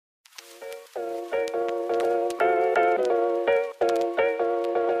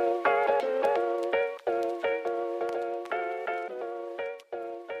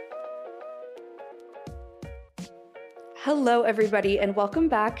Hello, everybody, and welcome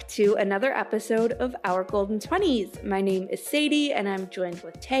back to another episode of Our Golden 20s. My name is Sadie, and I'm joined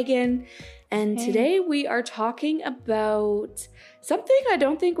with Tegan. And today we are talking about something I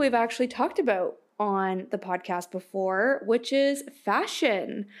don't think we've actually talked about on the podcast before, which is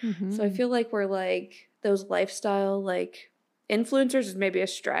fashion. Mm-hmm. So I feel like we're like those lifestyle, like, influencers is maybe a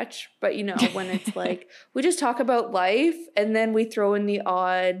stretch, but you know, when it's like we just talk about life and then we throw in the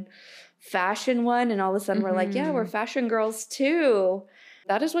odd fashion one and all of a sudden we're like, yeah, we're fashion girls too.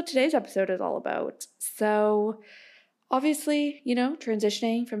 That is what today's episode is all about. So obviously, you know,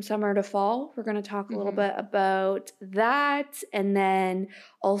 transitioning from summer to fall, we're going to talk a little bit about that, and then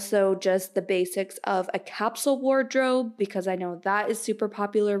also just the basics of a capsule wardrobe, because I know that is super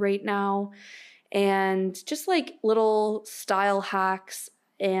popular right now, and just like little style hacks.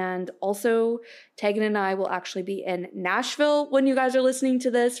 And also, Tegan and I will actually be in Nashville when you guys are listening to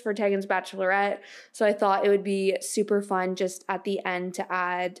this for Tegan's Bachelorette. So I thought it would be super fun just at the end to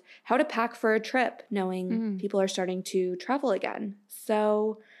add how to pack for a trip, knowing people are starting to travel again.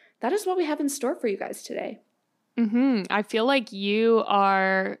 So that is what we have in store for you guys today. I feel like you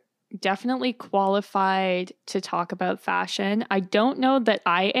are definitely qualified to talk about fashion. I don't know that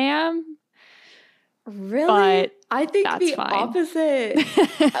I am. Really? But I think the fine. opposite.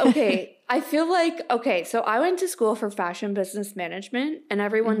 Okay. I feel like, okay, so I went to school for fashion business management, and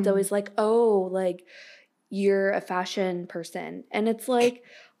everyone's always like, oh, like, you're a fashion person. And it's like,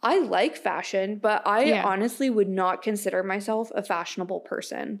 I like fashion, but I honestly would not consider myself a fashionable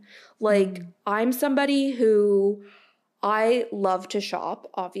person. Like, I'm somebody who I love to shop.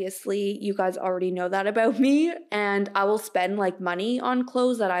 Obviously, you guys already know that about me, and I will spend like money on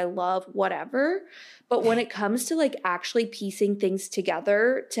clothes that I love, whatever. But when it comes to like actually piecing things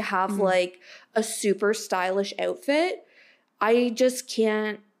together to have like a super stylish outfit, I just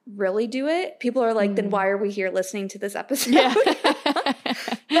can't really do it. People are like, then why are we here listening to this episode? Yeah.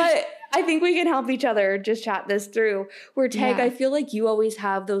 But I think we can help each other just chat this through. Where Tag, I feel like you always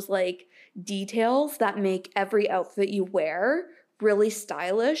have those like details that make every outfit you wear really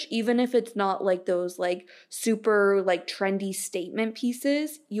stylish, even if it's not like those like super like trendy statement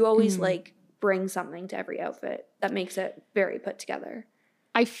pieces. You always like bring something to every outfit that makes it very put together.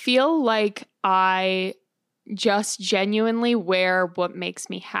 I feel like I just genuinely wear what makes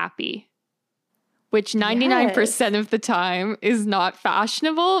me happy, which 99% of the time is not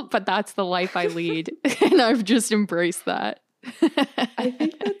fashionable, but that's the life I lead. And I've just embraced that. I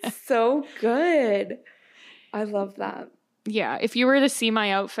think that's so good. I love that. Yeah. If you were to see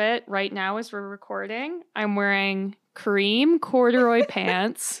my outfit right now as we're recording, I'm wearing cream corduroy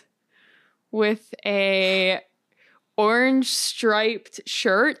pants with a orange striped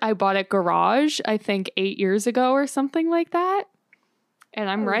shirt I bought at Garage, I think 8 years ago or something like that. And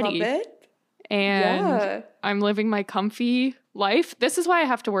I'm ready. Love it. And I'm living my comfy life. This is why I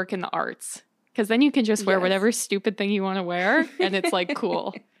have to work in the arts, because then you can just wear whatever stupid thing you want to wear, and it's like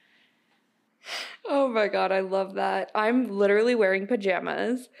cool. Oh my God, I love that. I'm literally wearing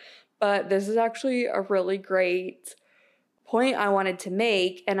pajamas, but this is actually a really great point I wanted to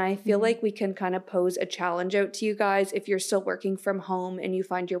make, and I feel like we can kind of pose a challenge out to you guys if you're still working from home and you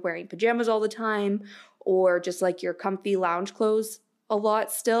find you're wearing pajamas all the time, or just like your comfy lounge clothes a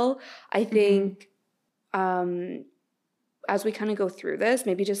lot still. I think as we kind of go through this,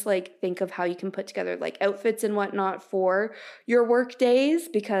 maybe just like think of how you can put together like outfits and whatnot for your work days,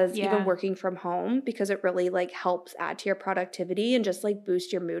 because even working from home, because it really like helps add to your productivity and just like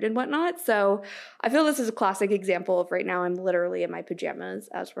boost your mood and whatnot. So I feel this is a classic example of right now I'm literally in my pajamas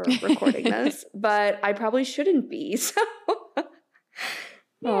as we're recording this, but I probably shouldn't be. So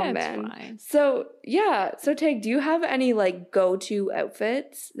oh man. Fine. So Tag, do you have any like go-to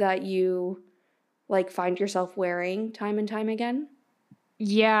outfits that you like find yourself wearing time and time again?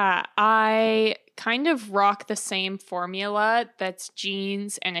 Yeah, I kind of rock the same formula that's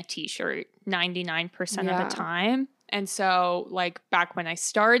jeans and a t-shirt 99% of the time. And so like back when I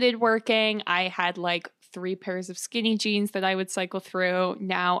started working, I had like 3 pairs of skinny jeans that I would cycle through.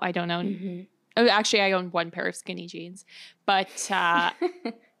 Now I don't own actually I own 1 pair of skinny jeans. But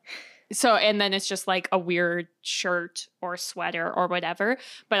so, and then it's just like a weird shirt or sweater or whatever.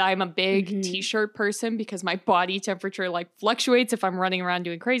 But I'm a big t-shirt person because my body temperature like fluctuates. If I'm running around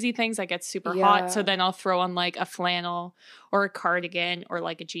doing crazy things, I get super hot. So then I'll throw on like a flannel or a cardigan or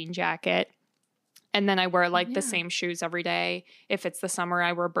like a jean jacket. And then I wear like the same shoes every day. If it's the summer,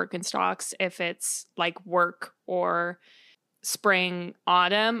 I wear Birkenstocks. If it's like work or spring,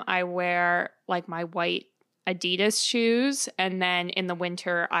 autumn, I wear like my white Adidas shoes, and then in the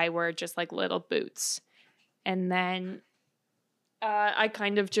winter I wear just like little boots. And then I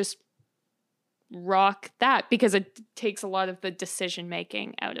kind of just rock that because it takes a lot of the decision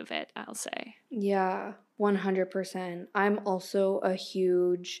making out of it, I'll say. Yeah, 100%. I'm also a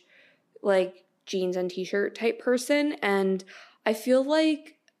huge like jeans and t-shirt type person, and I feel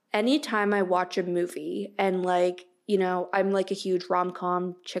like anytime I watch a movie and like, you know, I'm like a huge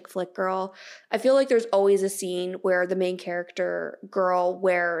rom-com chick flick girl, I feel like there's always a scene where the main character girl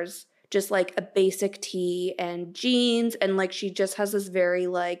wears just like a basic tee and jeans, and like she just has this very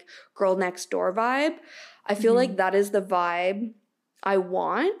like girl next door vibe. I feel like that is the vibe I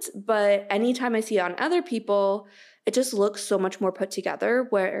want, but anytime I see it on other people, it just looks so much more put together,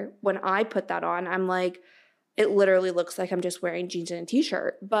 where when I put that on, I'm like, it literally looks like I'm just wearing jeans and a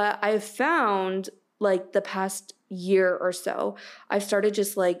t-shirt. But I've found like the past year or so, I've started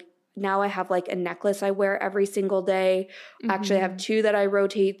just like, now I have like a necklace I wear every single day. Actually, I have two that I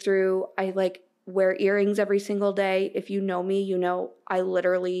rotate through. I like wear earrings every single day. If you know me, you know I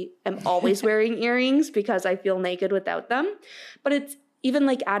literally am always wearing earrings because I feel naked without them. But it's even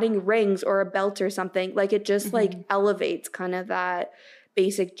like adding rings or a belt or something, like it just like elevates kind of that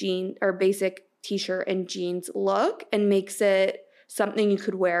basic jean or basic t-shirt and jeans look and makes it something you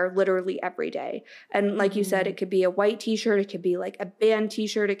could wear literally every day. And like you said, it could be a white t-shirt, it could be like a band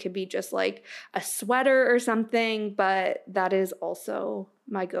t-shirt, it could be just like a sweater or something, but that is also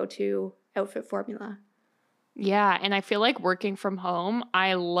my go-to outfit formula. Yeah, and I feel like working from home,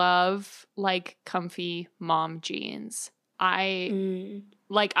 I love like comfy mom jeans. I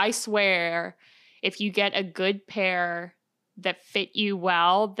swear if you get a good pair that fit you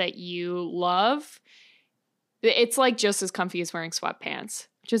well, that you love, it's like just as comfy as wearing sweatpants,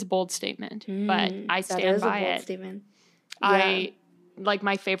 which is a bold statement, but I stand by it. That is a bold statement. Yeah. I like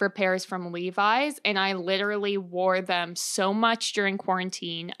my favorite pair is from Levi's, and I literally wore them so much during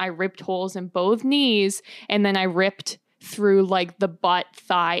quarantine. I ripped holes in both knees, and then I ripped through like the butt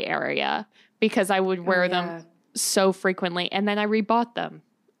thigh area because I would wear them so frequently, and then I rebought them.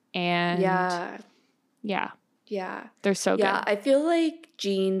 And yeah, they're so good. I feel like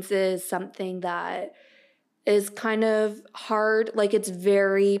jeans is something that is kind of hard. Like it's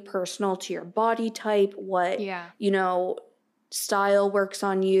very personal to your body type, what, you know, style works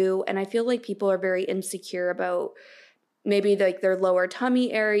on you. And I feel like people are very insecure about maybe like their lower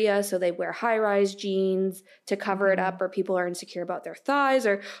tummy area, so they wear high-rise jeans to cover it up, or people are insecure about their thighs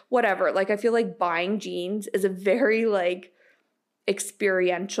or whatever. Like I feel like buying jeans is a very like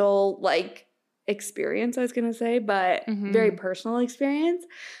experiential like experience, I was gonna say, but very personal experience.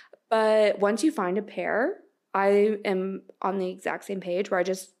 But once you find a pair, I am on the exact same page where I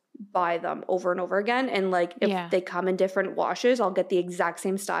just buy them over and over again. And like if they come in different washes, I'll get the exact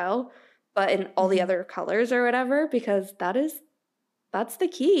same style, but in all the other colors or whatever, because that's the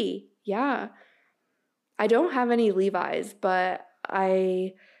key. Yeah. I don't have any Levi's, but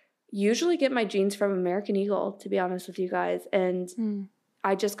I usually get my jeans from American Eagle, to be honest with you guys. And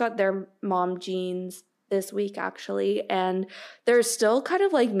I just got their mom jeans this week actually, and they're still kind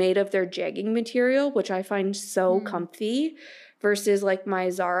of like made of their jegging material, which I find so comfy, versus like my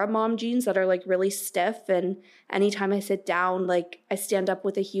Zara mom jeans that are like really stiff, and anytime I sit down, like I stand up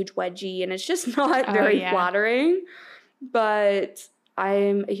with a huge wedgie and it's just not very flattering. But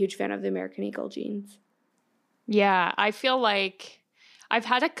I'm a huge fan of the American Eagle jeans. Yeah, I feel like I've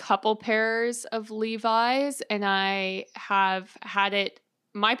had a couple pairs of Levi's, and I have had it.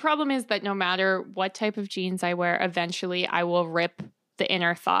 My problem is that no matter what type of jeans I wear, eventually I will rip the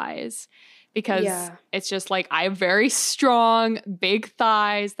inner thighs, because it's just like I have very strong, big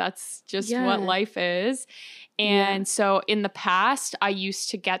thighs. That's just what life is. And so in the past, I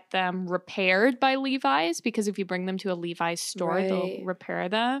used to get them repaired by Levi's, because if you bring them to a Levi's store, they'll repair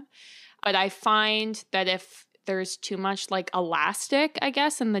them. But I find that if there's too much like elastic, I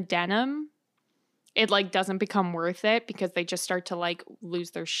guess, in the denim, it like doesn't become worth it, because they just start to like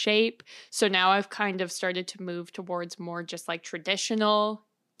lose their shape. So now I've kind of started to move towards more just like traditional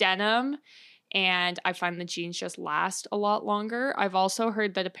denim, and I find the jeans just last a lot longer. I've also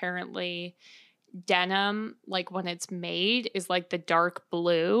heard that apparently denim, like when it's made, is like the dark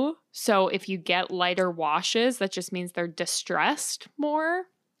blue. So if you get lighter washes, that just means they're distressed more.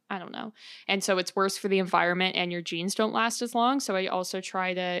 I don't know. And so it's worse for the environment, and your jeans don't last as long. So I also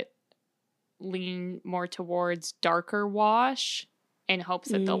try to lean more towards darker wash in hopes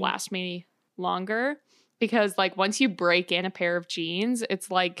that they'll last me longer, because like once you break in a pair of jeans,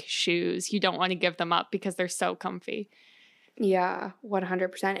 it's like shoes. You don't want to give them up because they're so comfy. Yeah,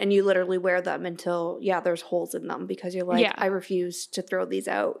 100%. And you literally wear them until there's holes in them, because you're like, I refuse to throw these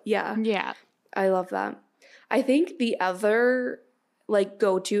out. Yeah I love that. I think the other like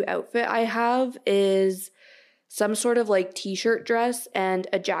go-to outfit I have is some sort of like t-shirt dress and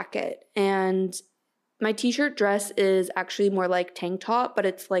a jacket. And my t-shirt dress is actually more like tank top, but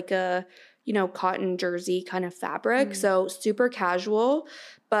it's like a, you know, cotton jersey kind of fabric. So super casual.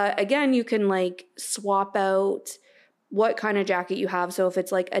 But again, you can like swap out what kind of jacket you have. So if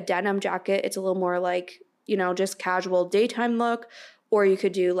it's like a denim jacket, it's a little more like, you know, just casual daytime look. Or you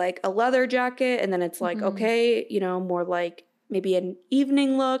could do like a leather jacket and then it's like, okay, you know, more like maybe an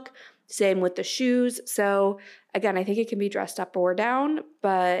evening look. Same with the shoes. So again, I think it can be dressed up or down,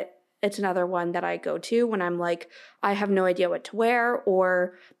 but it's another one that I go to when I'm like, I have no idea what to wear,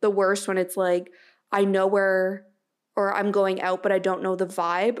 or the worst when it's like, I know where, or I'm going out, but I don't know the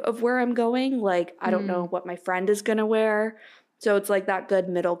vibe of where I'm going. Like, I don't know what my friend is going to wear. So it's like that good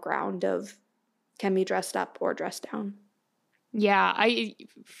middle ground of can be dressed up or dressed down. Yeah, I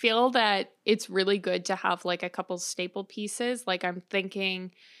feel that it's really good to have like a couple staple pieces. Like I'm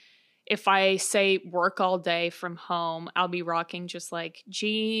thinking if I say work all day from home, I'll be rocking just like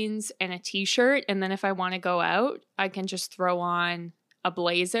jeans and a t-shirt. And then if I want to go out, I can just throw on a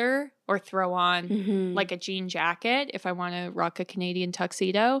blazer or throw on like a jean jacket if I want to rock a Canadian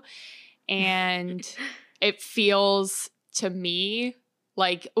tuxedo. And it feels to me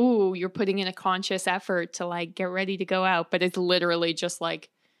like, ooh, you're putting in a conscious effort to like get ready to go out. But it's literally just like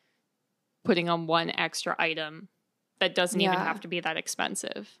putting on one extra item that doesn't even have to be that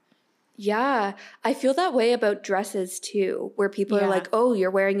expensive. Yeah, I feel that way about dresses too, where people are like, oh, you're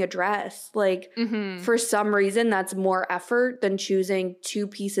wearing a dress. Like, for some reason, that's more effort than choosing two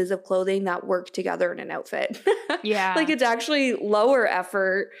pieces of clothing that work together in an outfit. Yeah. Like, it's actually lower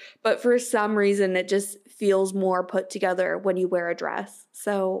effort, but for some reason, it just feels more put together when you wear a dress.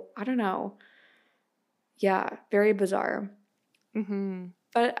 So, I don't know. Yeah, very bizarre.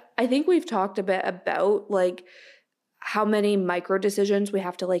 But I think we've talked a bit about, like, how many micro decisions we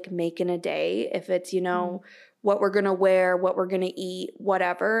have to like make in a day, if it's, you know, what we're going to wear, what we're going to eat,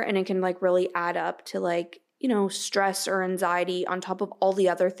 whatever. And it can like really add up to like, you know, stress or anxiety on top of all the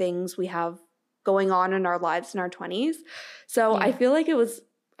other things we have going on in our lives in our 20s. So I feel like it was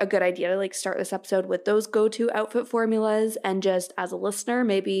a good idea to like start this episode with those go-to outfit formulas, and just as a listener,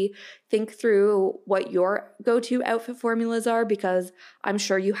 maybe think through what your go-to outfit formulas are, because I'm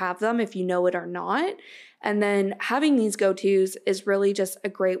sure you have them if you know it or not. And then having these go-tos is really just a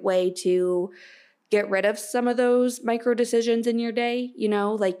great way to get rid of some of those micro decisions in your day. You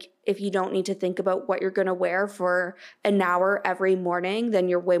know, like if you don't need to think about what you're going to wear for an hour every morning, then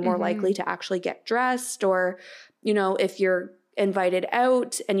you're way more likely to actually get dressed. Or, you know, if you're invited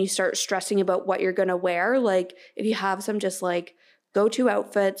out and you start stressing about what you're going to wear, like if you have some just like go-to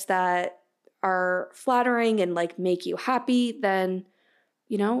outfits that are flattering and like make you happy, then,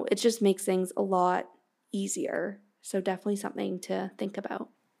 you know, it just makes things a lot easier. So definitely something to think about.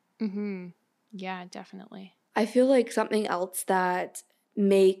 Yeah, definitely. I feel like something else that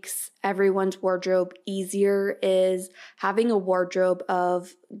makes everyone's wardrobe easier is having a wardrobe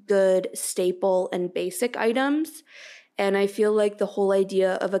of good staple and basic items. And I feel like the whole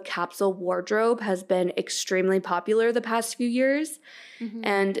idea of a capsule wardrobe has been extremely popular the past few years.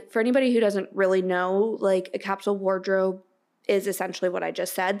 And for anybody who doesn't really know, like a capsule wardrobe is essentially what I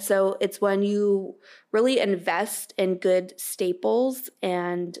just said. So it's when you really invest in good staples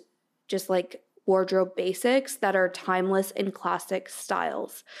and just like wardrobe basics that are timeless and classic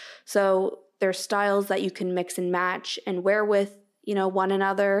styles. So they're styles that you can mix and match and wear with, you know, one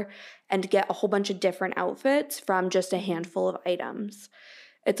another, and get a whole bunch of different outfits from just a handful of items.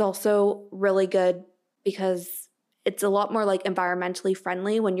 It's also really good because it's a lot more like environmentally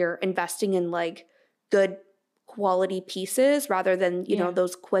friendly when you're investing in like good quality pieces rather than, you know,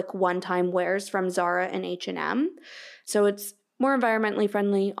 those quick one-time wears from Zara and H&M. So it's more environmentally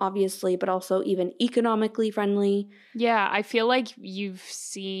friendly, obviously, but also even economically friendly. Yeah, I feel like you've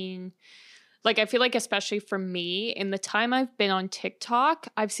seen, like, I feel like especially for me, in the time I've been on TikTok,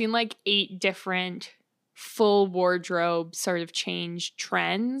 I've seen like 8 different full wardrobe sort of change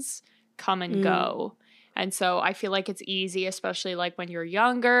trends come and go. And so I feel like it's easy, especially like when you're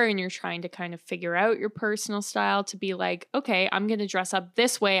younger and you're trying to kind of figure out your personal style, to be like, okay, I'm going to dress up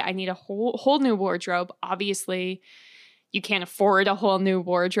this way. I need a whole new wardrobe. Obviously, you can't afford a whole new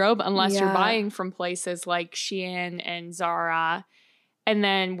wardrobe unless you're buying from places like Shein and Zara. And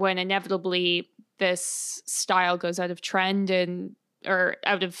then when inevitably this style goes out of trend or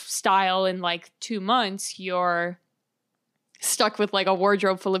out of style in like 2 months, you're stuck with like a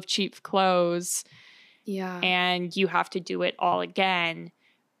wardrobe full of cheap clothes. Yeah. And you have to do it all again.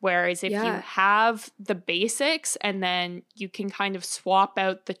 Whereas if you have the basics and then you can kind of swap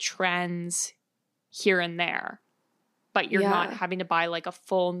out the trends here and there, but you're not having to buy like a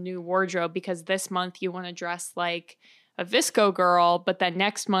full new wardrobe because this month you want to dress like a visco girl, but then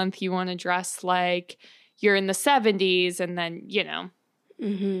next month you want to dress like you're in the 70s, and then, you know.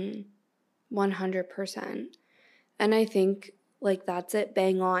 100%. And I think like that's it,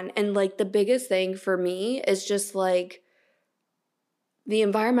 bang on. And like the biggest thing for me is just like the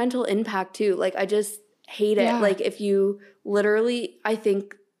environmental impact too. Like I just hate it. Like if you literally, I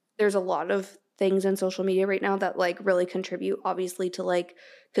think there's a lot of things in social media right now that like really contribute obviously to like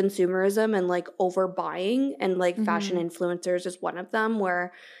consumerism and like overbuying, and like fashion influencers is one of them,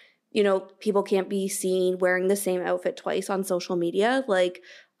 where you know people can't be seen wearing the same outfit twice on social media. Like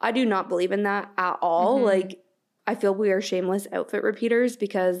I do not believe in that at all. Like I feel we are shameless outfit repeaters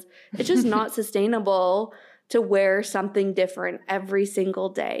because it's just not sustainable to wear something different every single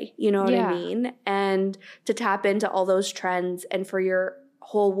day. You know what I mean? And to tap into all those trends and for your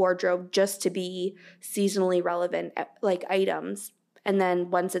whole wardrobe just to be seasonally relevant like items. And then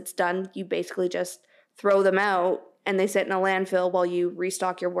once it's done, you basically just throw them out and they sit in a landfill while you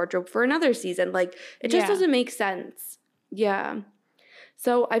restock your wardrobe for another season. Like it just doesn't make sense. Yeah.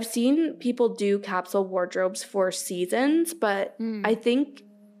 So I've seen people do capsule wardrobes for seasons, but I think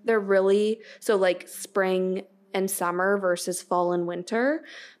they're really so like spring and summer versus fall and winter.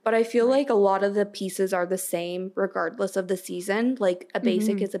 But I feel like a lot of the pieces are the same regardless of the season. Like a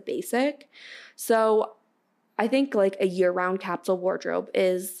basic is a basic. So I think like a year-round capsule wardrobe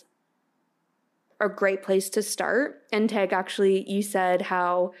is a great place to start. And Tag, actually, you said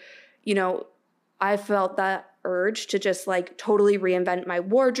how, you know, I felt that urge to just like totally reinvent my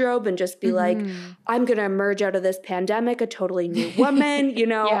wardrobe and just be like, I'm going to emerge out of this pandemic a totally new woman. You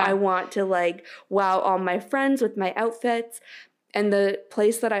know, I want to like wow all my friends with my outfits. And the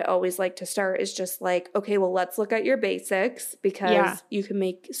place that I always like to start is just like, okay, well, let's look at your basics because you can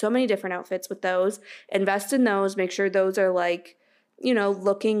make so many different outfits with those. Invest in those, make sure those are like, you know,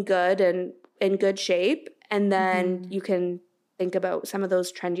 looking good and in good shape. And then you can think about some of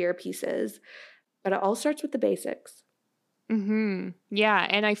those trendier pieces. But it all starts with the basics. Yeah.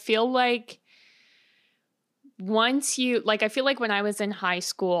 And I feel like once you, like, I feel like when I was in high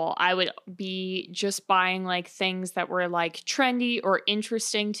school, I would be just buying like things that were like trendy or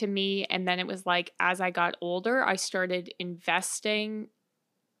interesting to me. And then it was like, as I got older, I started investing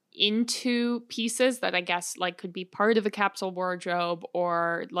into pieces that I guess like could be part of a capsule wardrobe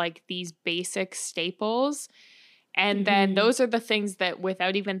or like these basic staples. And then those are the things that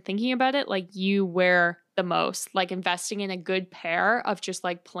without even thinking about it, like you wear the most, like investing in a good pair of just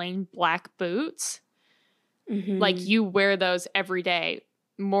like plain black boots. Like you wear those every day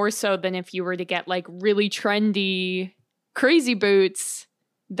more so than if you were to get like really trendy, crazy boots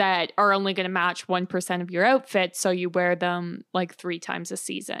that are only going to match 1% of your outfit. So you wear them like 3 times a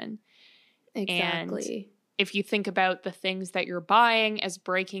season. Exactly. And if you think about the things that you're buying as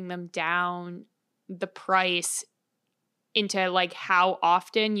breaking them down, the price into like how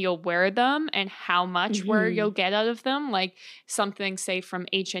often you'll wear them and how much wear you'll get out of them. Like something, say, from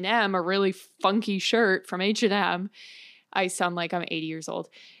H&M, a really funky shirt from H&M. I sound like I'm 80 years old.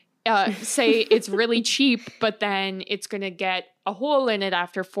 Say it's really cheap, but then it's going to get a hole in it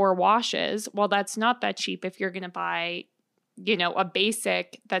after 4 washes. Well, that's not that cheap if you're going to buy, you know, a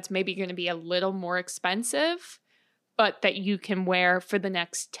basic that's maybe going to be a little more expensive, but that you can wear for the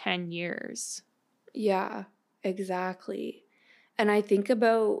next 10 years. Yeah, exactly. And I think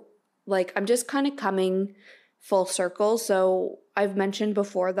about, like, I'm just kind of coming full circle. So I've mentioned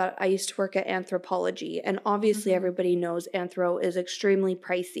before that I used to work at Anthropology, and obviously everybody knows Anthro is extremely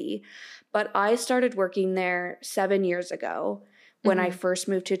pricey. But I started working there 7 years ago when I first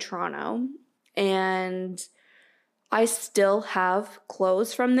moved to Toronto, and I still have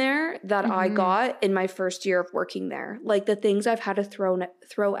clothes from there that I got in my first year of working there. Like the things I've had to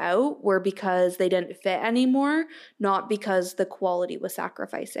throw out were because they didn't fit anymore, not because the quality was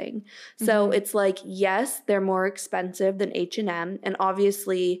sacrificing. So it's like, yes, they're more expensive than H&M. And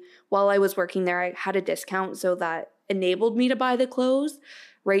obviously, while I was working there, I had a discount, so that enabled me to buy the clothes.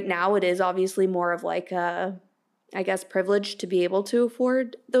 Right now, it is obviously more of like a, I guess, privileged to be able to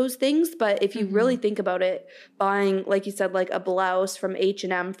afford those things. But if you really think about it, buying, like you said, like a blouse from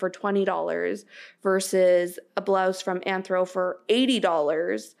H&M for $20 versus a blouse from Anthro for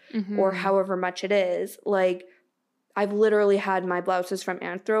 $80 or however much it is, like I've literally had my blouses from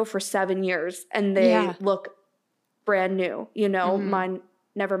Anthro for 7 years and they look brand new, you know, mine,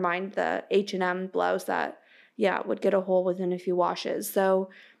 never mind the H&M blouse that, would get a hole within a few washes.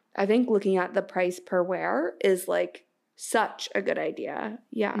 So I think looking at the price per wear is like such a good idea.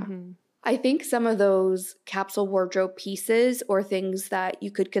 Yeah. I think some of those capsule wardrobe pieces or things that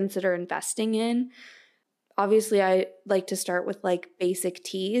you could consider investing in, obviously I like to start with like basic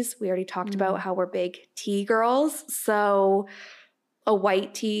teas. We already talked about how we're big tea girls. So a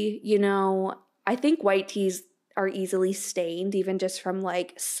white tea, you know, I think white teas are easily stained even just from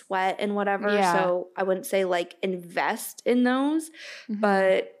like sweat and whatever. Yeah. So I wouldn't say like invest in those,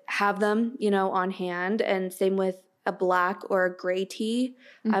 but have them, you know, on hand. And same with a black or a gray tea.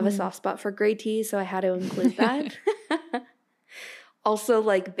 I have a soft spot for gray tea, so I had to include that. Also,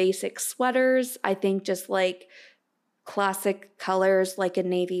 like basic sweaters. I think just like classic colors like a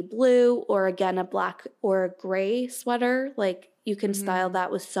navy blue or again a black or a gray sweater. Like you can style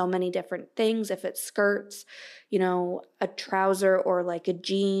that with so many different things. If it's skirts, you know, a trouser or like a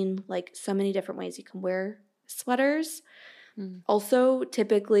jean, like so many different ways you can wear sweaters. Also,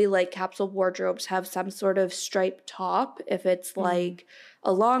 typically like capsule wardrobes have some sort of striped top. If it's like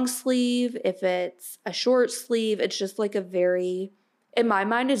a long sleeve, if it's a short sleeve, it's just like a very, in my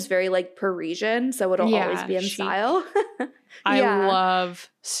mind, it's very like Parisian. So it'll always be in chic. style. I love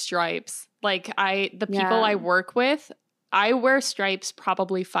stripes. Like the people I work with, I wear stripes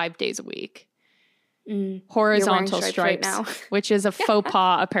probably 5 days a week. Horizontal stripes right now. which is a faux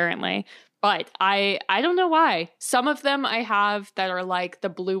pas apparently. But I don't know why. Some of them I have that are like the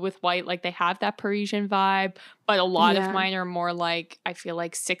blue with white, like they have that Parisian vibe. But a lot of mine are more like, I feel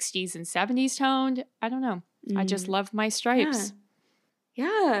like 60s and 70s toned. I don't know. I just love my stripes.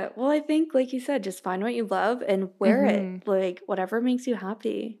 Yeah. Well, I think, like you said, just find what you love and wear it. Like whatever makes you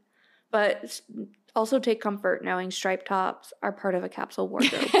happy. But also take comfort knowing striped tops are part of a capsule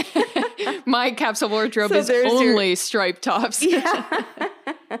wardrobe. My capsule wardrobe is only striped tops. Yeah.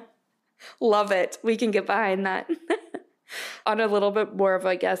 Love it. We can get behind that. On a little bit more of,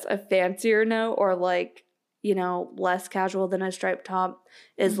 I guess, a fancier note or like, you know, less casual than a striped top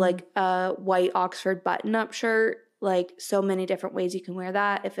is like a white Oxford button-up shirt. Like so many different ways you can wear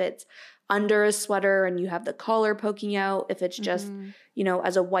that. If it's under a sweater and you have the collar poking out, if it's just, you know,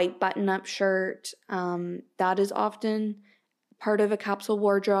 as a white button-up shirt, that is often part of a capsule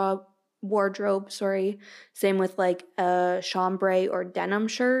wardrobe. Same with like a chambray or denim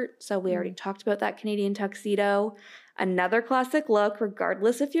shirt. So we already talked about that Canadian tuxedo. Another classic look,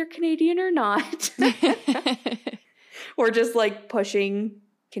 regardless if you're Canadian or not. We're just like pushing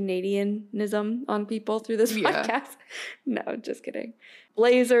Canadianism on people through this podcast. No, just kidding.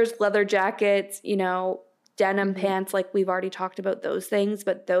 Blazers, leather jackets, you know, denim pants, like we've already talked about those things,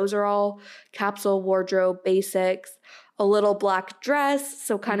 but those are all capsule wardrobe basics. A little black dress,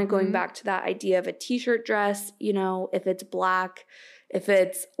 so kind of going back to that idea of a t-shirt dress, you know, if it's black, if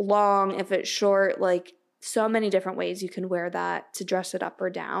it's long, if it's short, like so many different ways you can wear that to dress it up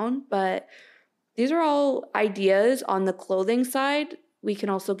or down. But these are all ideas on the clothing side. We can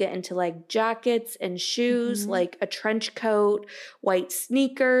also get into like jackets and shoes, like a trench coat, white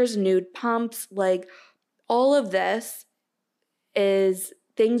sneakers, nude pumps, like all of this is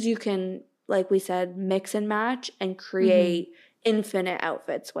things you can, like we said, mix and match and create infinite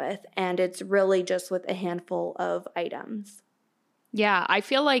outfits with. And it's really just with a handful of items. Yeah, I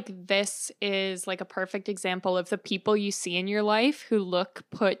feel like this is like a perfect example of the people you see in your life who look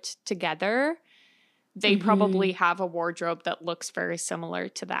put together. They probably have a wardrobe that looks very similar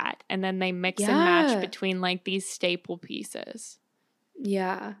to that. And then they mix and match between like these staple pieces.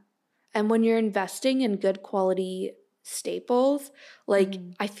 Yeah. And when you're investing in good quality staples, like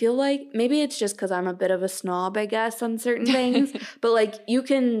I feel like maybe it's just because I'm a bit of a snob, I guess, on certain things, but like you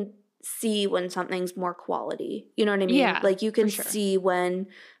can see when something's more quality. You know what I mean? Yeah, like you can see when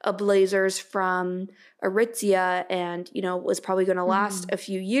a blazer's from Aritzia and, you know, was probably going to last a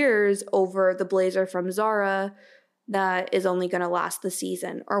few years over the blazer from Zara that is only going to last the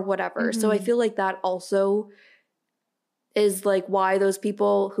season or whatever. So I feel like that also is like why those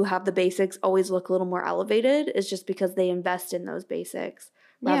people who have the basics always look a little more elevated is just because they invest in those basics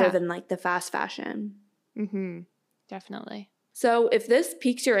rather than like the fast fashion. Definitely. So if this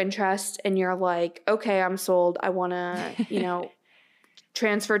piques your interest and you're like, okay, I'm sold, I want to, you know,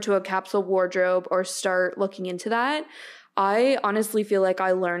 transfer to a capsule wardrobe or start looking into that, I honestly feel like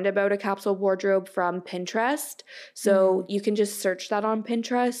I learned about a capsule wardrobe from Pinterest. So you can just search that on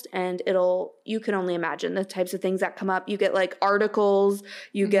Pinterest and you can only imagine the types of things that come up. You get like articles,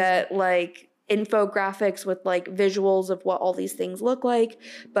 you get like infographics with like visuals of what all these things look like,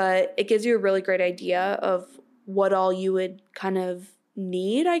 but it gives you a really great idea of what all you would kind of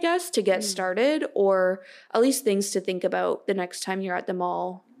need, I guess, to get started, or at least things to think about the next time you're at the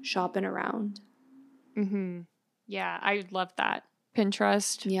mall shopping around. Yeah, I love that.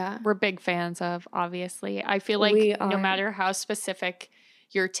 Pinterest. Yeah. We're big fans of, obviously. I feel like no matter how specific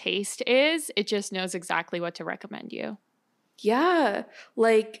your taste is, it just knows exactly what to recommend you. Yeah.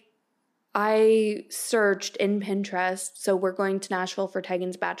 Like I searched in Pinterest. So we're going to Nashville for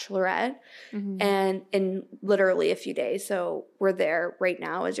Tegan's bachelorette and in literally a few days. So we're there right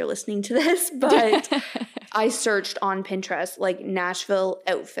now as you're listening to this. But I searched on Pinterest like Nashville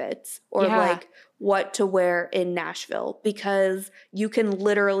outfits or like what to wear in Nashville because you can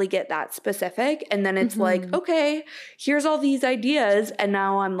literally get that specific. And then it's like, okay, here's all these ideas. And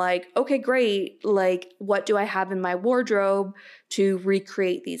now I'm like, okay, great. Like, what do I have in my wardrobe to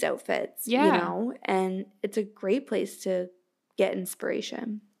recreate these outfits? Yeah. You know, and it's a great place to get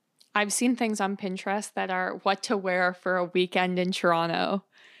inspiration. I've seen things on Pinterest that are what to wear for a weekend in Toronto.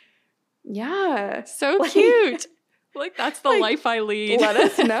 Yeah. So like, cute. Like, that's the life I lead. Let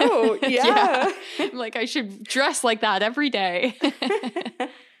us know. Yeah. Like, I should dress like that every day.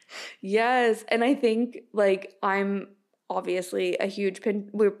 Yes. And I think, like, I'm obviously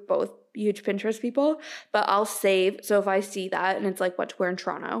we're both huge Pinterest people, but I'll save. So if I see that and it's like what to wear in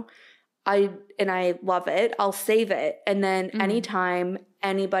Toronto, I love it, I'll save it. And then anytime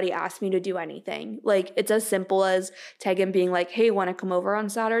anybody asks me to do anything, like it's as simple as Tegan being like, hey, want to come over on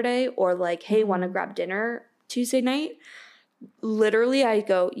Saturday? Or like, hey, want to grab dinner Tuesday night? Literally I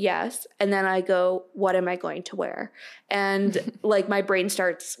go, yes. And then I go, what am I going to wear? And like my brain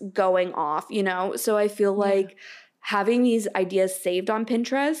starts going off, you know? So I feel like having these ideas saved on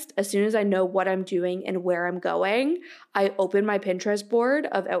Pinterest, as soon as I know what I'm doing and where I'm going, I open my Pinterest board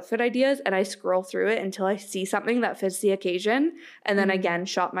of outfit ideas and I scroll through it until I see something that fits the occasion. And then again,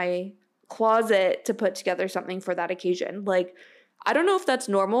 shop my closet to put together something for that occasion. Like, I don't know if that's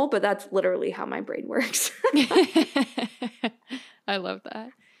normal, but that's literally how my brain works. I love that.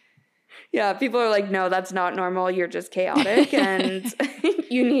 Yeah, people are like, no, that's not normal. You're just chaotic and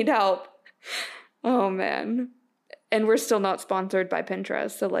you need help. Oh, man. And we're still not sponsored by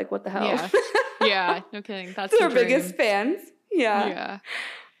Pinterest. So, like, what the hell? Yeah, no kidding. That's our biggest fans. Yeah.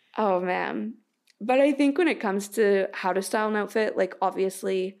 Oh, man. But I think when it comes to how to style an outfit, like,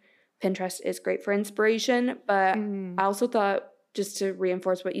 obviously, Pinterest is great for inspiration. But I also thought, just to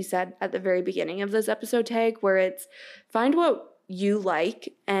reinforce what you said at the very beginning of this episode tag, where it's find what you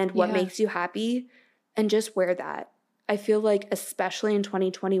like and what makes you happy and just wear that. I feel like especially in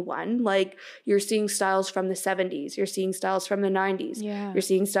 2021, like you're seeing styles from the 70s, you're seeing styles from the 90s, you're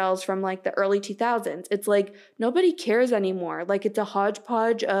seeing styles from like the early 2000s. It's like nobody cares anymore. Like it's a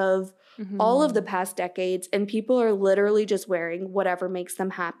hodgepodge of all of the past decades and people are literally just wearing whatever makes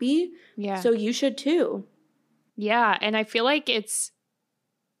them happy. Yeah. So you should too. Yeah, and I feel like it's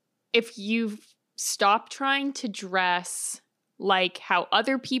if you stop trying to dress like how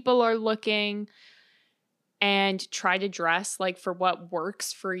other people are looking and try to dress like for what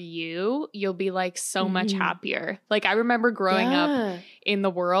works for you, you'll be like so much happier. Like I remember growing up in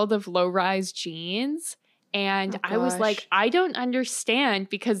the world of low-rise jeans and I was like, I don't understand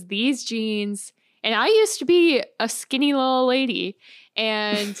because these jeans, and I used to be a skinny little lady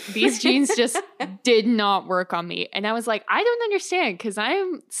and these jeans just did not work on me. And I was like, I don't understand because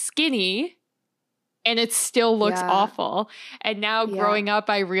I'm skinny and it still looks awful. And now growing up,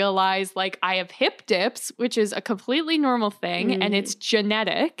 I realized like I have hip dips, which is a completely normal thing and it's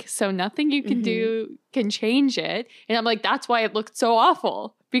genetic. So nothing you can do can change it. And I'm like, that's why it looked so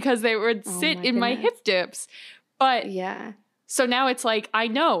awful because they would sit in my hip dips. But so now it's like, I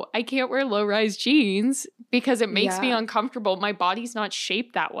know I can't wear low-rise jeans because it makes me uncomfortable. My body's not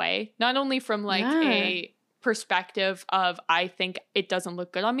shaped that way. Not only from like a perspective of I think it doesn't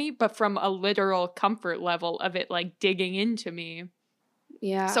look good on me, but from a literal comfort level of it like digging into me.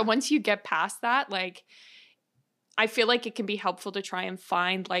 Yeah. So once you get past that, like I feel like it can be helpful to try and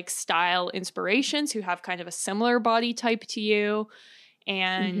find like style inspirations who have kind of a similar body type to you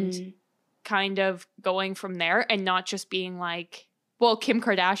and kind of going from there and not just being like, well, Kim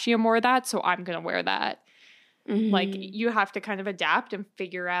Kardashian wore that, so I'm going to wear that. Like you have to kind of adapt and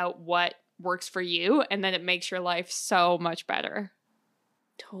figure out what works for you, and then it makes your life so much better.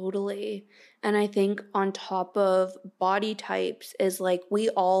 Totally. And I think on top of body types is like we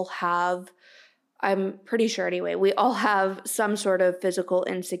all have, I'm pretty sure anyway, we all have some sort of physical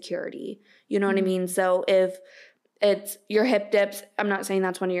insecurity. You know what I mean? So if it's your hip dips, I'm not saying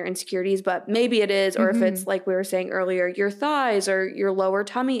that's one of your insecurities, but maybe it is. Or if it's like we were saying earlier, your thighs or your lower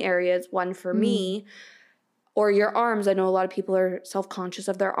tummy area is one for me. Or your arms. I know a lot of people are self-conscious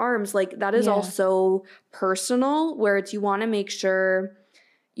of their arms. Like that is also personal where it's you want to make sure,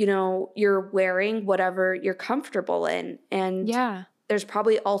 you know, you're wearing whatever you're comfortable in. And there's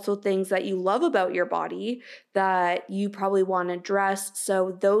probably also things that you love about your body that you probably want to dress.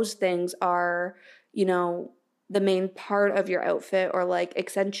 So those things are, you know, the main part of your outfit or like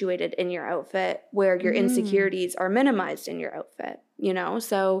accentuated in your outfit where your insecurities are minimized in your outfit, you know?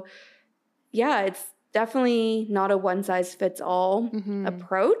 So yeah, it's definitely not a one size fits all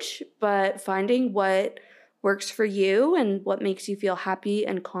approach, but finding what works for you and what makes you feel happy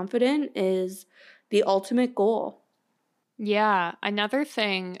and confident is the ultimate goal. Yeah. Another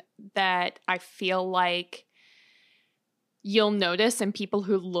thing that I feel like you'll notice in people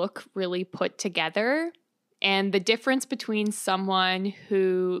who look really put together, and the difference between someone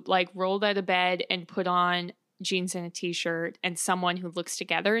who like rolled out of bed and put on jeans and a t-shirt and someone who looks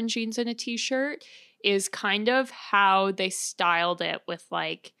together in jeans and a t-shirt is kind of how they styled it, with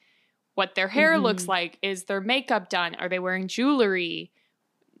like what their hair looks like. Is their makeup done? Are they wearing jewelry?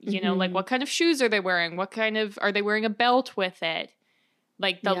 You know, like what kind of shoes are they wearing? Are they wearing a belt with it?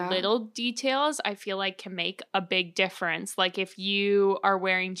 Like the little details, I feel like can make a big difference. Like if you are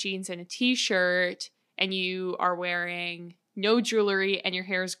wearing jeans and a t-shirt and you are wearing no jewelry and your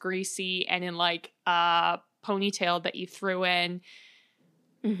hair is greasy and in like a ponytail that you threw in,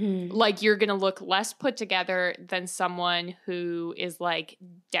 like you're going to look less put together than someone who is like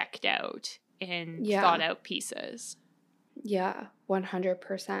decked out in thought out pieces. Yeah,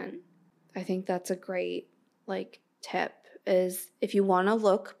 100%. I think that's a great like tip, is if you want to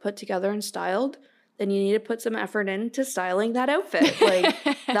look put together and styled, then you need to put some effort into styling that outfit. Like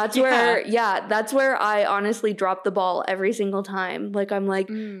that's that's where I honestly drop the ball every single time. Like I'm like,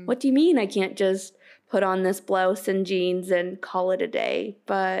 what do you mean I can't just put on this blouse and jeans and call it a day?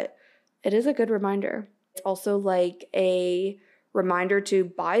 But it is a good reminder. It's also like a reminder to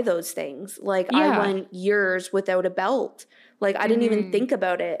buy those things. Like I went years without a belt. Like I didn't even think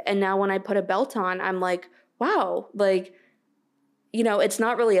about it. And now when I put a belt on, I'm like, wow, like, you know, it's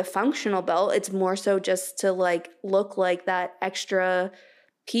not really a functional belt. It's more so just to like look like that extra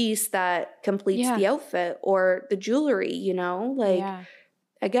piece that completes the outfit, or the jewelry, you know, like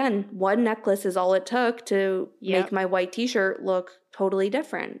again, one necklace is all it took to make my white t-shirt look totally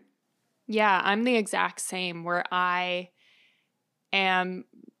different. Yeah, I'm the exact same, where I am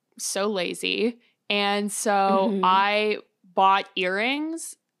so lazy. And so I bought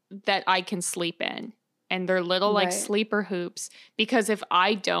earrings that I can sleep in. And they're little like sleeper hoops, because if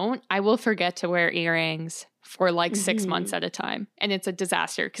I don't, I will forget to wear earrings for like 6 months at a time. And it's a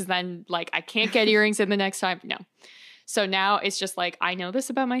disaster, because then like I can't get earrings in the next time. No. So now it's just like, I know this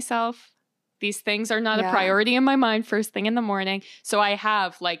about myself. These things are not a priority in my mind first thing in the morning. So I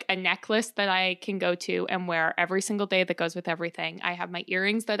have like a necklace that I can go to and wear every single day that goes with everything. I have my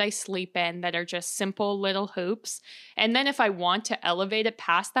earrings that I sleep in that are just simple little hoops. And then if I want to elevate it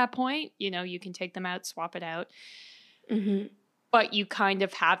past that point, you know, you can take them out, swap it out. But you kind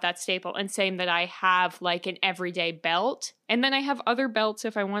of have that staple. And same that I have like an everyday belt. And then I have other belts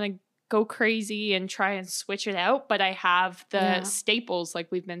if I want to go crazy and try and switch it out. But I have the staples,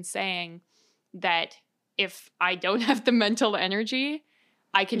 like we've been saying, that if I don't have the mental energy,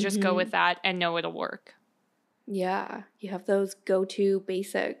 I can just go with that and know it'll work. Yeah, you have those go-to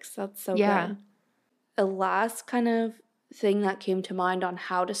basics. That's so good. A last kind of thing that came to mind on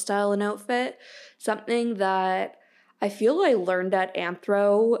how to style an outfit, something that I feel I learned at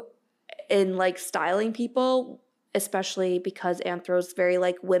Anthro in like styling people, especially because Anthro's very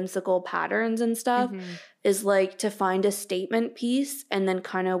like whimsical patterns and stuff, is like to find a statement piece and then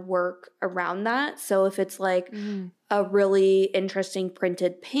kind of work around that. So if it's like a really interesting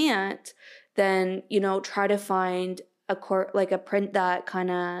printed pant, then, you know, try to find like a print that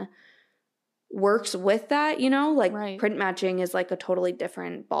kind of works with that, you know, like print matching is like a totally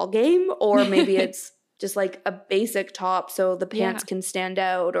different ball game, or maybe it's just like a basic top so the pants can stand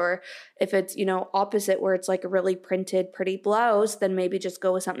out, or if it's, you know, opposite where it's like a really printed pretty blouse, then maybe just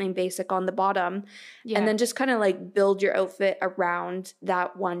go with something basic on the bottom, and then just kind of like build your outfit around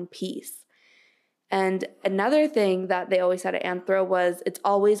that one piece. And another thing that they always had at Anthro was it's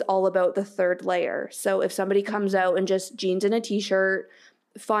always all about the third layer. So if somebody comes out in just jeans and a t-shirt,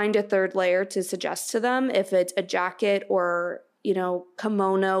 find a third layer to suggest to them. If it's a jacket or, you know,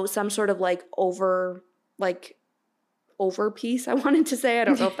 kimono, some sort of like over piece, I wanted to say. I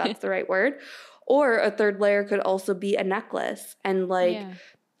don't know if that's the right word. Or a third layer could also be a necklace and like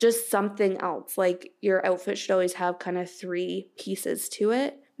just something else. Like your outfit should always have kind of 3 pieces to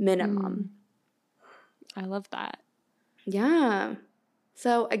it, minimum. I love that. Yeah.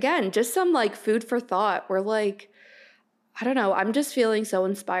 So again, just some like food for thought. We're like, I don't know, I'm just feeling so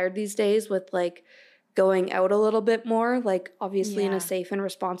inspired these days with like going out a little bit more, like obviously in a safe and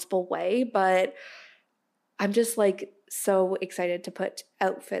responsible way, but I'm just like so excited to put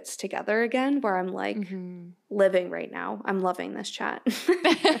outfits together again, where I'm like living right now. I'm loving this chat.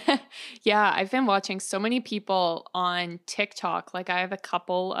 Yeah, I've been watching so many people on TikTok. Like I have a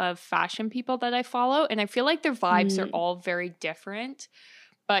couple of fashion people that I follow, and I feel like their vibes are all very different.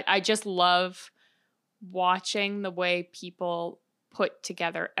 but I just love watching the way people put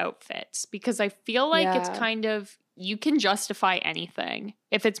together outfits because I feel like it's kind of, you can justify anything.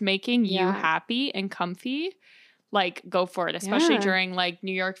 If it's making you happy and comfy, like go for it, especially during like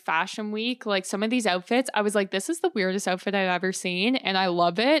New York Fashion Week. Like some of these outfits, I was like, this is the weirdest outfit I've ever seen and I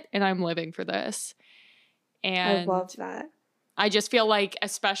love it and I'm living for this. And I love that. I just feel like,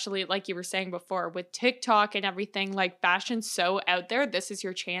 especially like you were saying before with TikTok and everything, like fashion's so out there. This is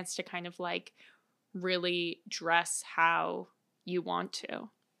your chance to kind of like really dress how you want to.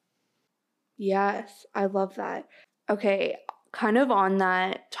 Yes, I love that. Okay, kind of on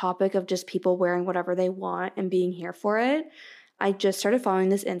that topic of just people wearing whatever they want and being here for it, I just started following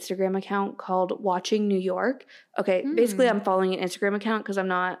this Instagram account called Watching New York. Okay, basically I'm following an Instagram account because I'm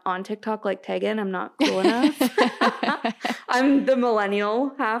not on TikTok like Tegan. I'm not cool enough. I'm the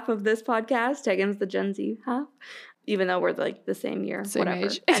millennial half of this podcast. Tegan's the Gen Z half. Even though we're like the same year, same whatever.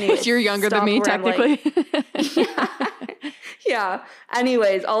 age. Anyways, you're younger than me, technically. Yeah.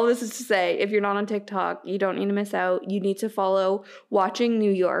 Anyways, all of this is to say, if you're not on TikTok, you don't need to miss out. You need to follow Watching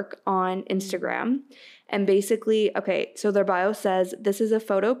New York on Instagram. And basically, okay, so their bio says, this is a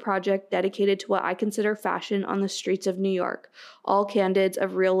photo project dedicated to what I consider fashion on the streets of New York. All candids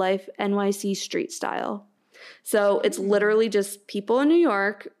of real life NYC street style. So it's literally just people in New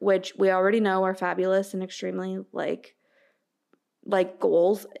York, which we already know are fabulous and extremely like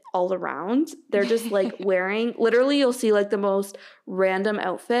goals all around. They're just like wearing, literally you'll see like the most random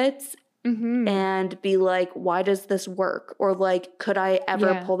outfits and be like, why does this work? Or like, could I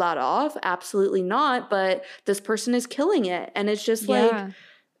ever pull that off? Absolutely not. But this person is killing it. And it's just like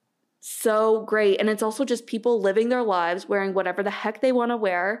so great. And it's also just people living their lives wearing whatever the heck they want to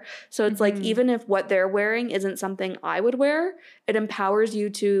wear. So it's like, even if what they're wearing isn't something I would wear, it empowers you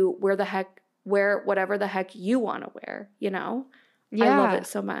to wear whatever the heck you want to wear, you know? I love it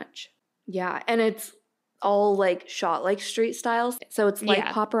so much. Yeah. And it's all like shot like street styles. So it's like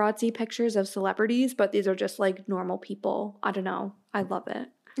paparazzi pictures of celebrities, but these are just like normal people. I don't know. I love it.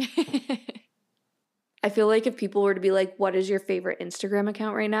 I feel like if people were to be like, what is your favorite Instagram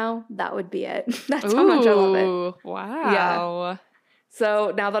account right now? That would be it. That's how much I love it. Wow. Yeah.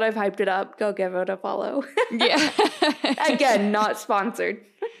 So now that I've hyped it up, go give it a follow. Again, not sponsored.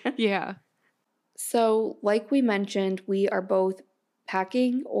 So like we mentioned, we are both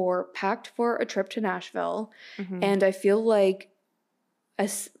packing or packed for a trip to Nashville. And I feel like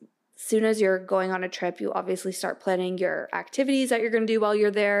as soon as you're going on a trip, you obviously start planning your activities that you're going to do while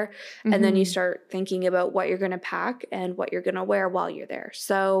you're there. And then you start thinking about what you're going to pack and what you're going to wear while you're there.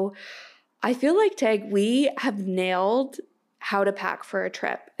 So I feel like, Tag, we have nailed how to pack for a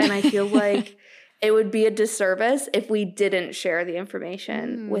trip. And I feel like it would be a disservice if we didn't share the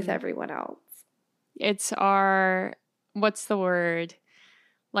information with everyone else. It's our, what's the word?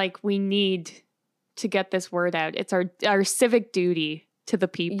 Like, we need to get this word out. It's our civic duty to the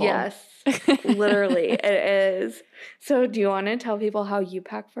people. Yes, literally it is. So do you want to tell people how you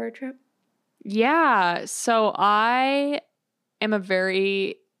pack for a trip? Yeah. So I am a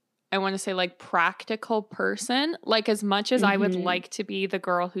very, I want to say like practical person. Like as much as I would like to be the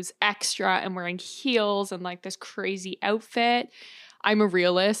girl who's extra and wearing heels and like this crazy outfit, I'm a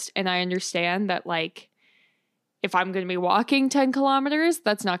realist and I understand that like if I'm going to be walking 10 kilometers,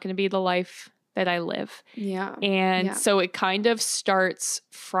 that's not going to be the life that I live. Yeah. And so it kind of starts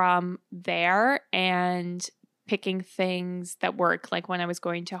from there and picking things that work. Like when I was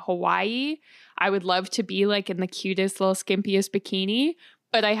going to Hawaii, I would love to be like in the cutest little skimpiest bikini,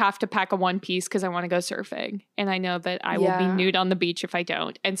 but I have to pack a one piece because I want to go surfing. And I know that I will be nude on the beach if I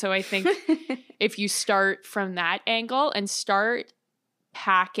don't. And so I think if you start from that angle and start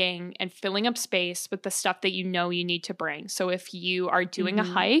packing and filling up space with the stuff that you know you need to bring. So if you are doing a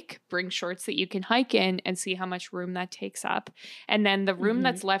hike, bring shorts that you can hike in and see how much room that takes up. And then the room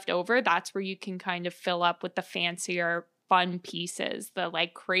that's left over, that's where you can kind of fill up with the fancier fun pieces, the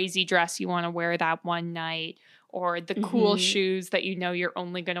like crazy dress you want to wear that one night or the cool shoes that you know you're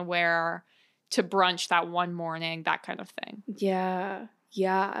only going to wear to brunch that one morning, that kind of thing. Yeah.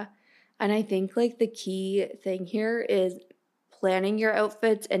 Yeah. And I think like the key thing here is planning your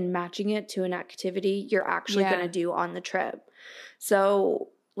outfits and matching it to an activity you're actually going to do on the trip. So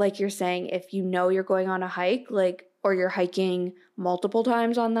like you're saying, if you know you're going on a hike, like, or you're hiking multiple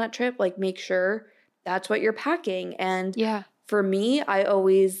times on that trip, like make sure that's what you're packing. And for me, I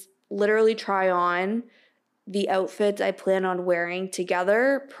always literally try on the outfits I plan on wearing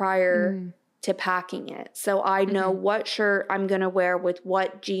together prior to packing it. So I know what shirt I'm going to wear with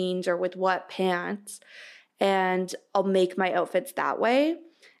what jeans or with what pants. And I'll make my outfits that way.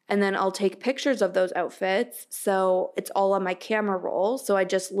 and then I'll take pictures of those outfits. So it's all on my camera roll. So I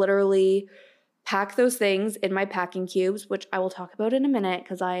just literally pack those things in my packing cubes, which I will talk about in a minute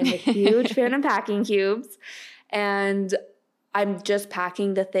because I am a huge fan of packing cubes. And I'm just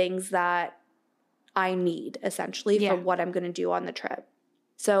packing the things that I need essentially for what I'm going to do on the trip.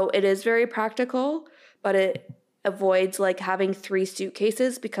 So it is very practical, but it avoids like having 3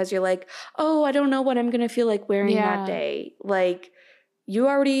 suitcases because you're like, oh, I don't know what I'm going to feel like wearing that day. Like you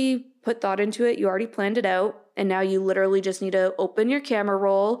already put thought into it. You already planned it out. And now you literally just need to open your camera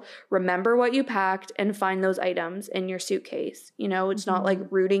roll, remember what you packed, and find those items in your suitcase. You know, it's not like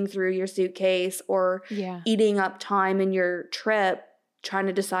rooting through your suitcase or eating up time in your trip trying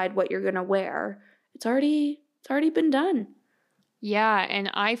to decide what you're going to wear. It's already been done. Yeah,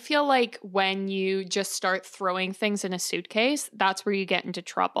 and I feel like when you just start throwing things in a suitcase, that's where you get into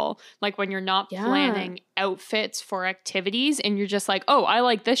trouble. Like when you're not planning outfits for activities and you're just like, oh, I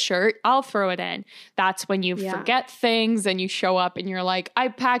like this shirt, I'll throw it in. That's when you forget things and you show up and you're like, I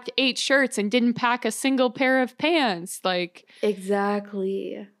packed 8 shirts and didn't pack a single pair of pants. Like,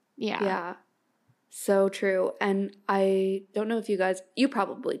 exactly. Yeah. So true. And I don't know if you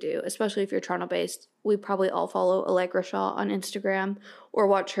probably do, especially if you're Toronto based. We probably all follow Allegra Shaw on Instagram or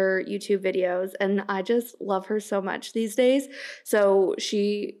watch her YouTube videos. And I just love her so much these days. So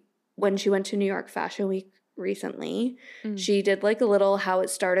when she went to New York Fashion Week recently, she did like a little how it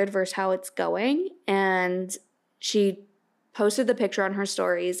started versus how it's going. And she posted the picture on her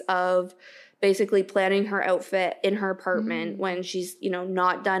stories of basically planning her outfit in her apartment when she's,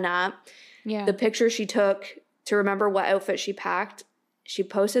 not done up. Yeah. The picture she took to remember what outfit she packed, she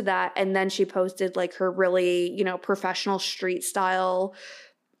posted that, and then she posted like her really, professional street style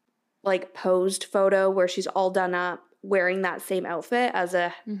like posed photo where she's all done up wearing that same outfit as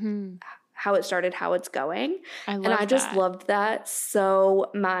a how it started, how it's going. I just loved that so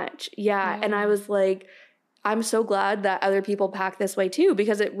much. Yeah. And I was like, I'm so glad that other people pack this way too,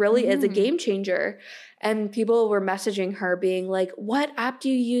 because it really is a game changer. And people were messaging her being like, what app do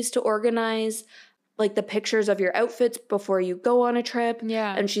you use to organize like the pictures of your outfits before you go on a trip?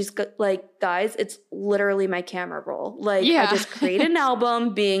 Yeah. And she's like, guys, it's literally my camera roll. Like I just create an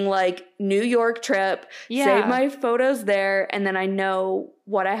album being like New York trip, save my photos there. And then I know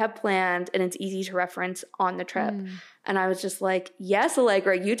what I have planned and it's easy to reference on the trip. And I was just like, yes,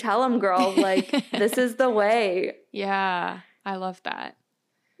 Allegra, you tell them, girl. Like, this is the way. Yeah, I love that.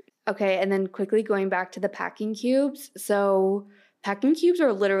 Okay, and then quickly going back to the packing cubes. So packing cubes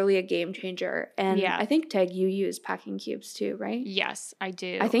are literally a game changer. And I think, Teg, you use packing cubes too, right? Yes, I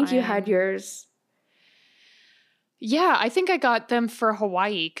do. I think you had yours. Yeah, I think I got them for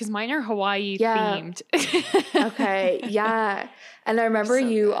Hawaii because mine are Hawaii themed. Okay, yeah. And I remember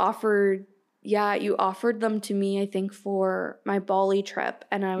you offered them to me, I think, for my Bali trip.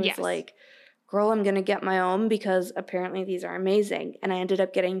 And I was like, girl, I'm going to get my own because apparently these are amazing. And I ended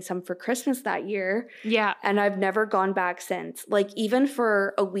up getting some for Christmas that year. Yeah. And I've never gone back since. Like, even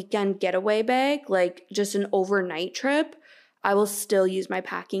for a weekend getaway bag, like just an overnight trip, I will still use my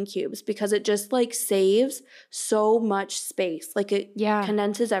packing cubes because it just like saves so much space. Like it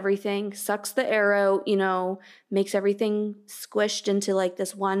condenses everything, sucks the air out, makes everything squished into like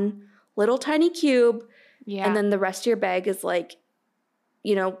this one little tiny cube. Yeah. And then the rest of your bag is like,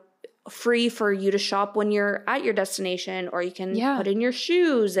 free for you to shop when you're at your destination, or you can put in your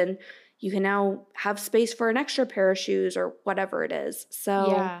shoes and you can now have space for an extra pair of shoes or whatever it is.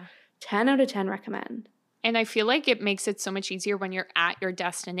 So 10 out of 10 recommend. And I feel like it makes it so much easier when you're at your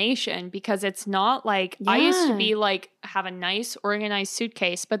destination because it's not like I used to be like have a nice organized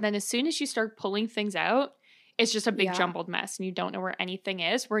suitcase, but then as soon as you start pulling things out, it's just a big jumbled mess and you don't know where anything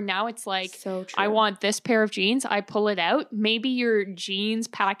is. Where now it's like, I want this pair of jeans. I pull it out. Maybe your jeans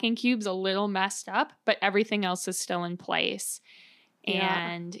packing cube's a little messed up, but everything else is still in place.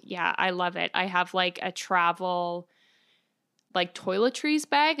 And I love it. I have like a travel like toiletries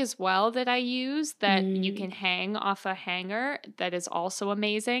bag as well that I use that you can hang off a hanger that is also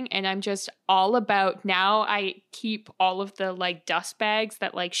amazing. And I'm just all about now I keep all of the like dust bags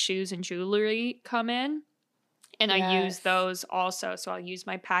that like shoes and jewelry come in. And I use those also. So I'll use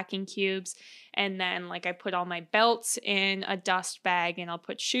my packing cubes and then like I put all my belts in a dust bag and I'll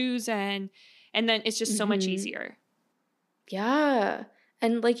put shoes in. And then it's just so much easier. Yeah.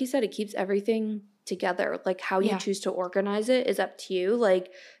 And like you said, it keeps everything together. Like how you choose to organize it is up to you.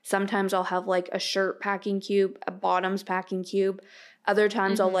 Like sometimes I'll have like a shirt packing cube, a bottoms packing cube. Other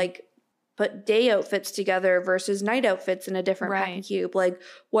times I'll like put day outfits together versus night outfits in a different packing cube, like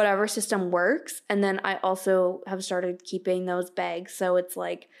whatever system works. And then I also have started keeping those bags. So it's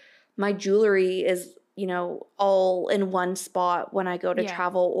like my jewelry is you know, all in one spot when I go to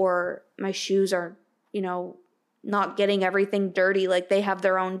travel, or my shoes are, you know, not getting everything dirty. Like they have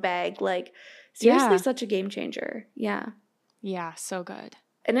their own bag. Like seriously, such a game changer. Yeah. Yeah. So good.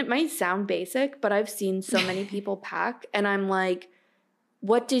 And it might sound basic, but I've seen so many people pack and I'm like,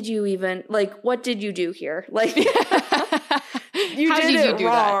 what did you do here? Like you How did you it do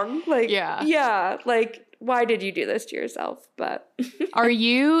wrong. That? Like, yeah. Like why did you do this to yourself? But are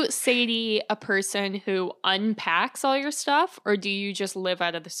you, Sadie, a person who unpacks all your stuff, or do you just live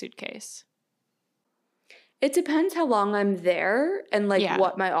out of the suitcase? It depends how long I'm there and like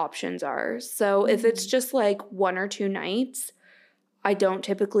what my options are. So if it's just like 1 or 2 nights, I don't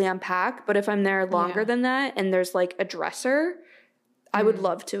typically unpack. But if I'm there longer than that and there's like a dresser, I would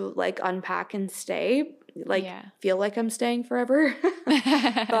love to like unpack and stay, like feel like I'm staying forever.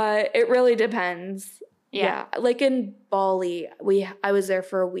 But it really depends. Yeah. Like in Bali, I was there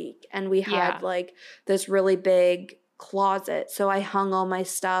for a week and we had like this really big closet. So I hung all my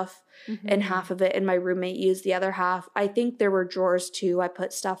stuff in half of it and my roommate used the other half. I think there were drawers too I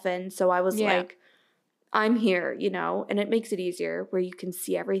put stuff in. So I was like, I'm here, you know, and it makes it easier where you can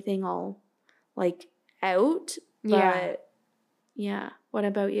see everything all like out. But yeah. What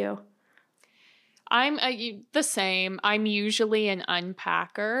about you? I'm the same. I'm usually an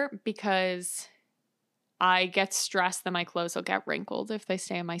unpacker because I get stressed that my clothes will get wrinkled if they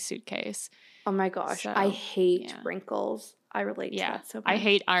stay in my suitcase. Oh my gosh. So, I hate wrinkles. I relate to that so much. I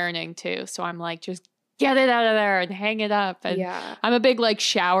hate ironing too. So I'm like, just get it out of there and hang it up. And I'm a big like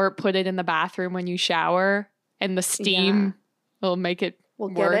put it in the bathroom when you shower and the steam will make it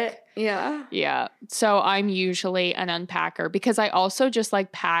work. Get it. Yeah. Yeah. So I'm usually an unpacker because I also just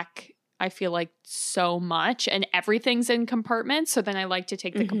like pack, I feel like so much and everything's in compartments. So then I like to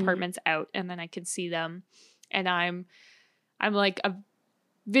take the compartments out and then I can see them. And I'm like a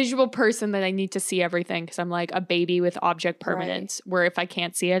visual person that I need to see everything because I'm like a baby with object permanence where if I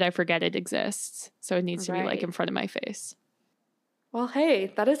can't see it, I forget it exists. So it needs to be like in front of my face. Well,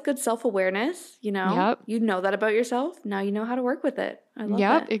 hey, that is good self-awareness, you know? Yep. You know that about yourself. Now you know how to work with it. I love it.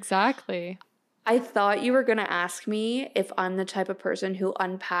 Yep, exactly. I thought you were going to ask me if I'm the type of person who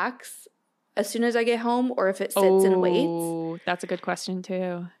unpacks as soon as I get home or if it sits and waits. Oh, that's a good question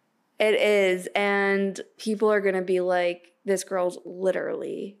too. It is. And people are going to be like, this girl's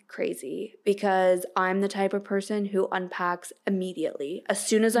literally crazy because I'm the type of person who unpacks immediately. As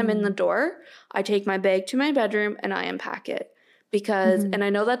soon as I'm in the door, I take my bag to my bedroom and I unpack it because, and I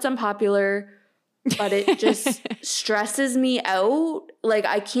know that's unpopular, but it just stresses me out. Like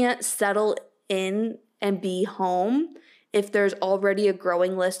I can't settle in and be home if there's already a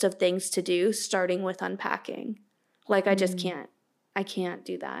growing list of things to do, starting with unpacking. Like I just can't. I can't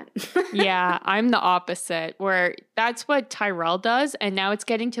do that. Yeah, I'm the opposite where that's what Tyrell does. And now it's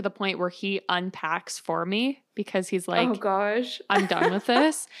getting to the point where he unpacks for me because he's like, oh gosh, I'm done with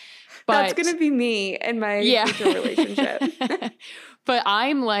this. But that's going to be me and my future relationship. But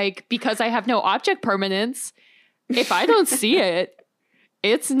I'm like, because I have no object permanence, if I don't see it,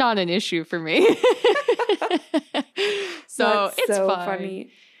 it's not an issue for me. So it's so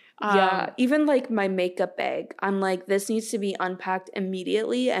funny. Yeah, even like my makeup bag, I'm like, this needs to be unpacked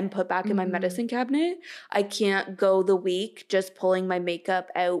immediately and put back in my medicine cabinet. I can't go the week just pulling my makeup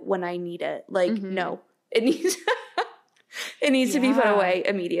out when I need it. Like, no, it needs it needs to be put away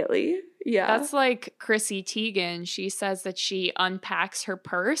immediately. Yeah, that's like Chrissy Teigen. She says that she unpacks her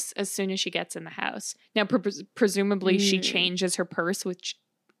purse as soon as she gets in the house. Now, presumably, she changes her purse with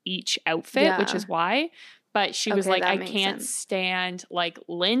each outfit, which is why. But she was like, I can't stand like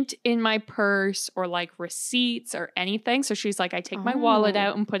lint in my purse or like receipts or anything. So she's like, I take my wallet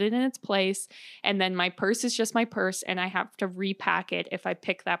out and put it in its place. And then my purse is just my purse. And I have to repack it if I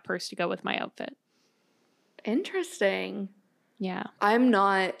pick that purse to go with my outfit. Interesting. Yeah. I'm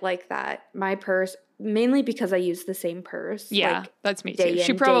not like that. My purse, mainly because I use the same purse. Yeah, like, that's me too.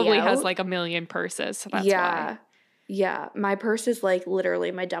 She probably has like a million purses. So that's why. Yeah. My purse is like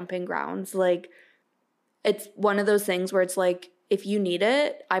literally my dumping grounds. Like, it's one of those things where it's like, if you need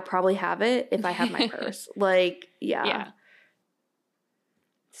it, I probably have it if I have my purse. Like, yeah.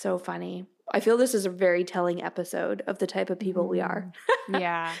 So funny. I feel this is a very telling episode of the type of people we are.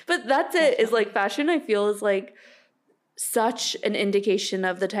 Yeah. But that's it. Is like fashion, I feel, is like such an indication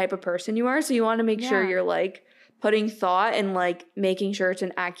of the type of person you are. So you want to make sure you're like putting thought and like making sure it's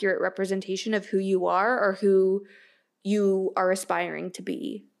an accurate representation of who you are or who you are aspiring to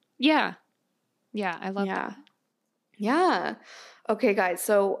be. Yeah. Yeah, I love that. Yeah. Okay, guys.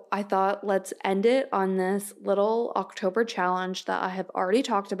 So I thought let's end it on this little October challenge that I have already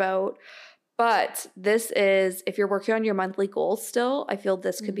talked about. But this is, if you're working on your monthly goals still, I feel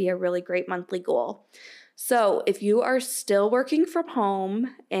this could be a really great monthly goal. So if you are still working from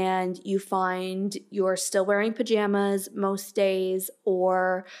home and you find you're still wearing pajamas most days,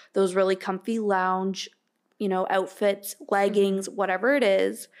 or those really comfy lounge, outfits, leggings, whatever it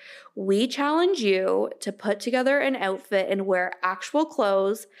is, we challenge you to put together an outfit and wear actual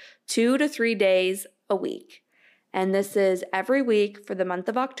clothes 2 to 3 days a week. And this is every week for the month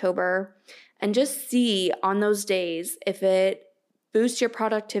of October. And just see on those days if it boosts your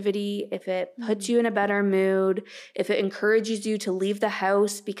productivity, if it puts you in a better mood, if it encourages you to leave the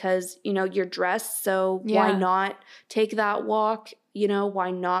house because, you're dressed. So why not take that walk? Why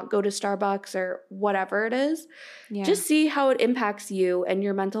not go to Starbucks or whatever it is? Yeah. Just see how it impacts you and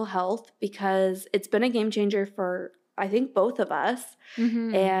your mental health, because it's been a game changer for, I think, both of us.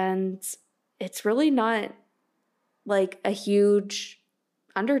 And it's really not like a huge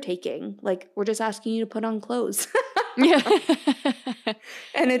undertaking. Like, we're just asking you to put on clothes. Yeah.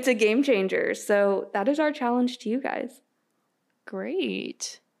 And it's a game changer. So that is our challenge to you guys.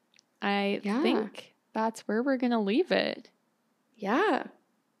 Great. I think that's where we're going to leave it. Yeah.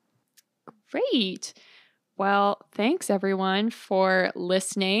 Great. Well, thanks everyone for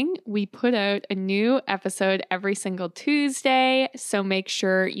listening. We put out a new episode every single Tuesday, so make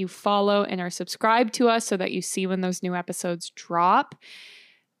sure you follow and are subscribed to us so that you see when those new episodes drop.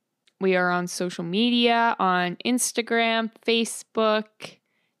 We are on social media, on Instagram, Facebook,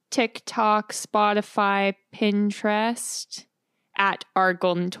 TikTok, Spotify, Pinterest, at our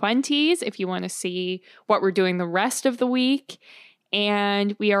Golden 20s if you want to see what we're doing the rest of the week.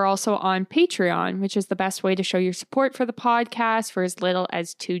 And we are also on Patreon, which is the best way to show your support for the podcast for as little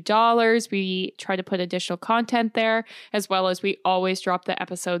as $2. We try to put additional content there, as well as we always drop the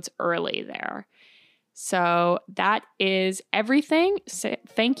episodes early there. So that is everything. So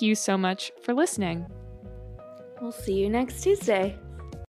thank you so much for listening. We'll see you next Tuesday.